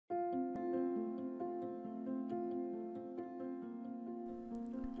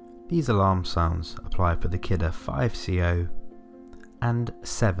These alarm sounds apply for the Kidde 5CO and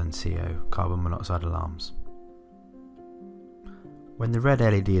 7CO carbon monoxide alarms. When the red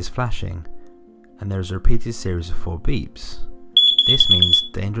LED is flashing and there is a repeated series of 4 beeps, this means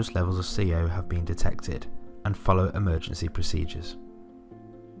dangerous levels of CO have been detected and follow emergency procedures.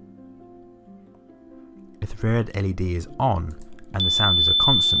 If the red LED is on and the sound is a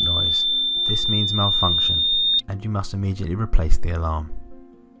constant noise, this means malfunction and you must immediately replace the alarm.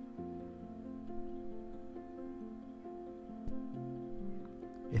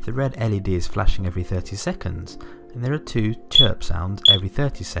 If the red LED is flashing every 30 seconds and there are 2 chirp sounds every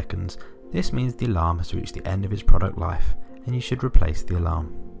 30 seconds, this means the alarm has reached the end of its product life and you should replace the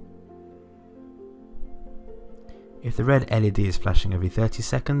alarm. If the red LED is flashing every 30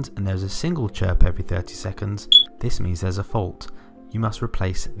 seconds and there is a single chirp every 30 seconds, this means there's a fault. You must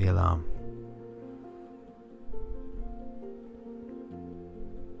replace the alarm.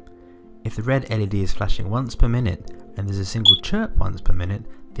 If the red LED is flashing once per minute and there's a single chirp once per minute,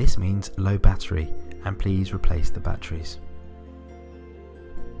 this means low battery and please replace the batteries.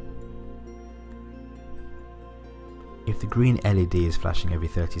 If the green LED is flashing every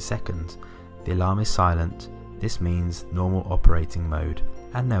 30 seconds, the alarm is silent. This means normal operating mode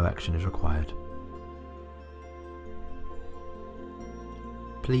and no action is required.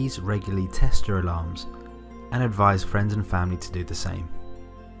 Please regularly test your alarms and advise friends and family to do the same.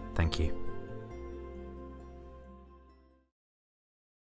 Thank you.